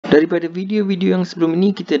Daripada video-video yang sebelum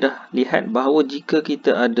ini, kita dah lihat bahawa jika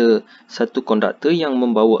kita ada satu konduktor yang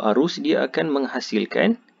membawa arus, dia akan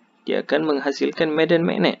menghasilkan medan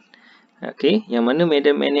magnet. Okey, yang mana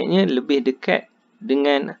medan magnetnya lebih dekat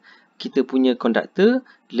dengan kita punya konduktor,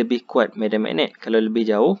 lebih kuat medan magnet. Kalau lebih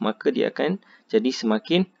jauh, maka dia akan jadi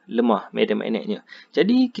semakin lemah medan magnetnya.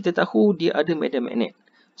 Jadi kita tahu dia ada medan magnet.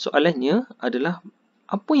 Soalannya adalah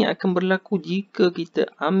apa yang akan berlaku jika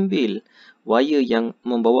kita ambil wire yang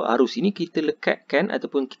membawa arus ini, kita lekatkan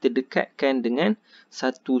ataupun kita dekatkan dengan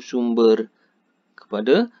satu sumber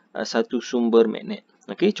magnet.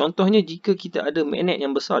 Okey, contohnya jika kita ada magnet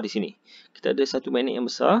yang besar di sini. Kita ada satu magnet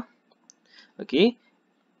yang besar. Okey.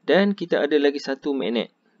 Dan kita ada lagi satu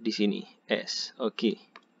magnet di sini, S. Okey,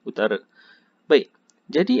 utara. Baik.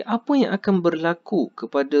 Jadi apa yang akan berlaku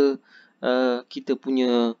kepada kita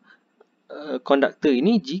punya konduktor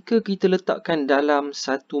ini jika kita letakkan dalam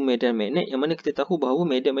satu medan magnet, yang mana kita tahu bahawa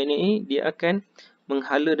medan magnet ini dia akan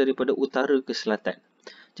menghala daripada utara ke selatan.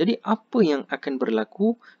 Jadi apa yang akan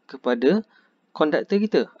berlaku kepada konduktor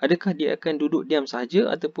kita? Adakah dia akan duduk diam sahaja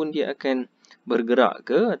ataupun dia akan bergerak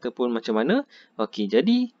ke ataupun macam mana? Okey,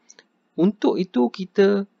 jadi untuk itu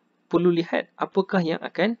kita perlu lihat apakah yang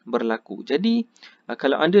akan berlaku. Jadi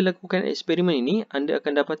kalau anda lakukan eksperimen ini, anda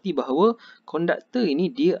akan dapati bahawa konduktor ini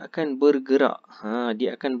dia akan bergerak.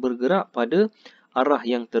 Dia akan bergerak pada arah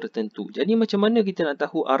yang tertentu. Jadi macam mana kita nak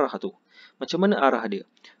tahu arah tu? Macam mana arah dia?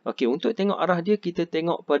 Okey, untuk tengok arah dia, kita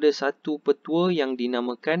tengok pada satu petua yang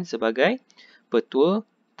dinamakan sebagai petua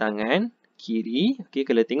tangan kiri. Okey,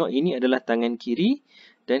 kalau tengok ini adalah tangan kiri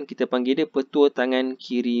dan kita panggil dia petua tangan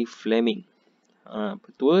kiri Fleming.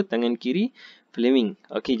 Petua tangan kiri Fleming.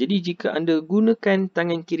 Okey, jadi jika anda gunakan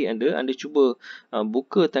tangan kiri anda, anda cuba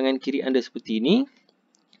buka tangan kiri anda seperti ini.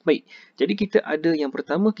 Baik, jadi kita ada yang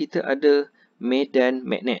pertama, kita ada medan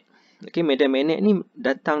magnet. Okey, medan magnet ni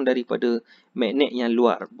datang daripada magnet yang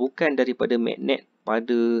luar, bukan daripada magnet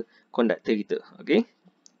pada konduktor kita. Okey,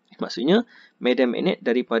 maksudnya medan magnet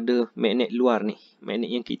daripada magnet luar ni, magnet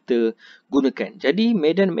yang kita gunakan. Jadi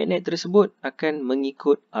medan magnet tersebut akan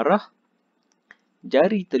mengikut arah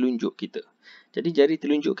jari telunjuk kita. Jadi jari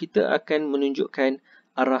telunjuk kita akan menunjukkan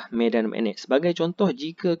arah medan magnet. Sebagai contoh,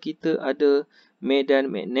 jika kita ada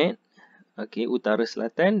medan magnet, okey, utara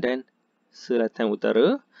selatan dan selatan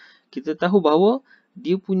utara, kita tahu bahawa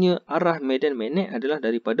dia punya arah medan magnet adalah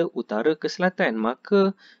daripada utara ke selatan.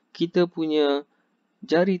 Maka kita punya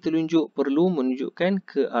jari telunjuk perlu menunjukkan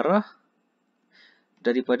ke arah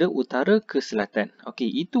daripada utara ke selatan. Okey,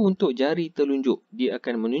 itu untuk jari telunjuk. Dia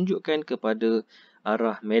akan menunjukkan kepada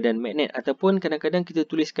arah medan magnet ataupun kadang-kadang kita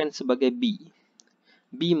tuliskan sebagai B.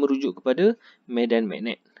 B merujuk kepada medan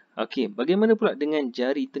magnet. Okey, bagaimana pula dengan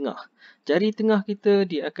jari tengah? Jari tengah kita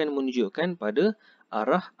dia akan menunjukkan pada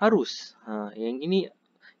arah arus.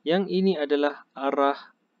 Yang ini adalah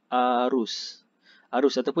arah arus.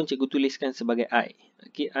 Arus ataupun cikgu tuliskan sebagai I.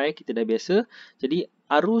 Okey, I kita dah biasa. Jadi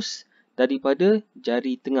arus daripada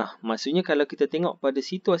jari tengah. Maksudnya kalau kita tengok pada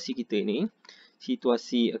situasi kita ini,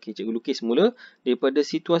 okey, cikgu lukis mula daripada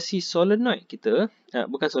situasi solenoid kita,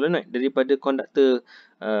 bukan solenoid, daripada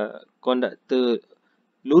konduktor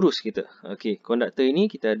lurus kita. Okey, konduktor ini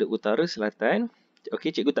kita ada utara, selatan. Okey,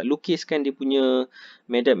 cikgu tak lukiskan dia punya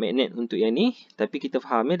medan magnet untuk yang ni, tapi kita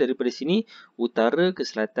faham ya, daripada sini utara ke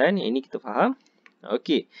selatan, yang ini kita faham.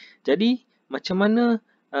 Okey, jadi macam mana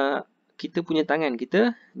kita punya tangan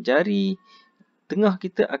kita, jari tengah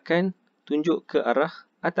kita akan tunjuk ke arah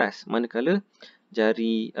atas, manakala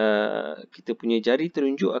kita punya jari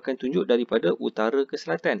telunjuk akan tunjuk daripada utara ke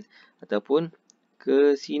selatan ataupun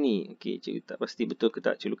ke sini. Okey, cikgu tak pasti betul ke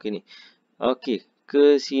tak cikgu lukis ni. Okey,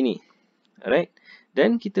 ke sini. Alright.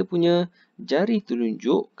 Dan kita punya jari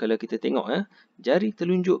telunjuk, kalau kita tengok jari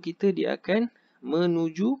telunjuk kita dia akan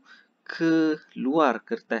menuju ke luar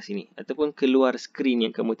kertas ini ataupun keluar skrin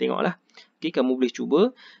yang kamu tengoklah. Okey, kamu boleh cuba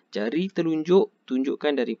jari telunjuk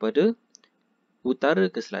tunjukkan daripada utara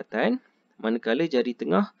ke selatan, manakala jari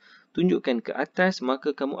tengah tunjukkan ke atas, maka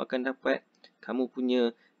kamu akan dapat kamu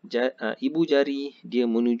punya ibu jari dia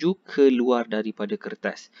menuju keluar daripada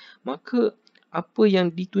kertas. Maka apa yang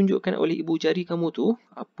ditunjukkan oleh ibu jari kamu tu,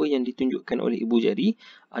 apa yang ditunjukkan oleh ibu jari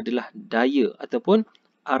adalah daya ataupun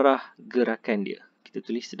arah gerakan dia. Kita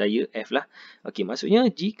tulis daya F lah. Okey, maksudnya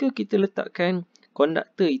jika kita letakkan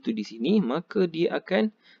konduktor itu di sini, maka dia akan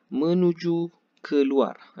menuju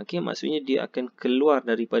keluar. Okey, maksudnya dia akan keluar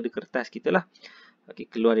daripada kertas kita lah. Okey,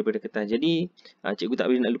 keluar daripada kertas. Jadi, cikgu tak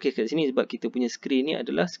boleh nak lukis kat sini sebab kita punya skrin ni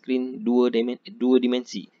adalah skrin dua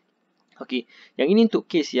dimensi. Okey, yang ini untuk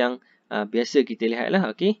kes yang biasa kita lihat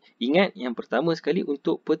lah. Okey, ingat yang pertama sekali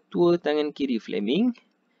untuk petua tangan kiri Fleming,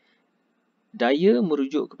 daya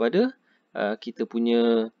merujuk kepada kita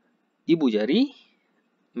punya ibu jari,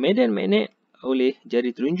 medan magnet oleh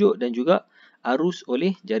jari telunjuk dan juga arus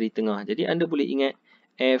oleh jari tengah. Jadi anda boleh ingat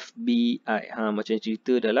FBI. Macam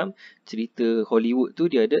cerita dalam cerita Hollywood tu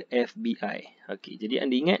dia ada FBI. Okey, jadi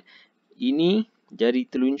anda ingat ini jari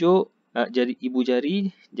telunjuk, jari ibu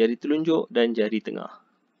jari, jari telunjuk dan jari tengah.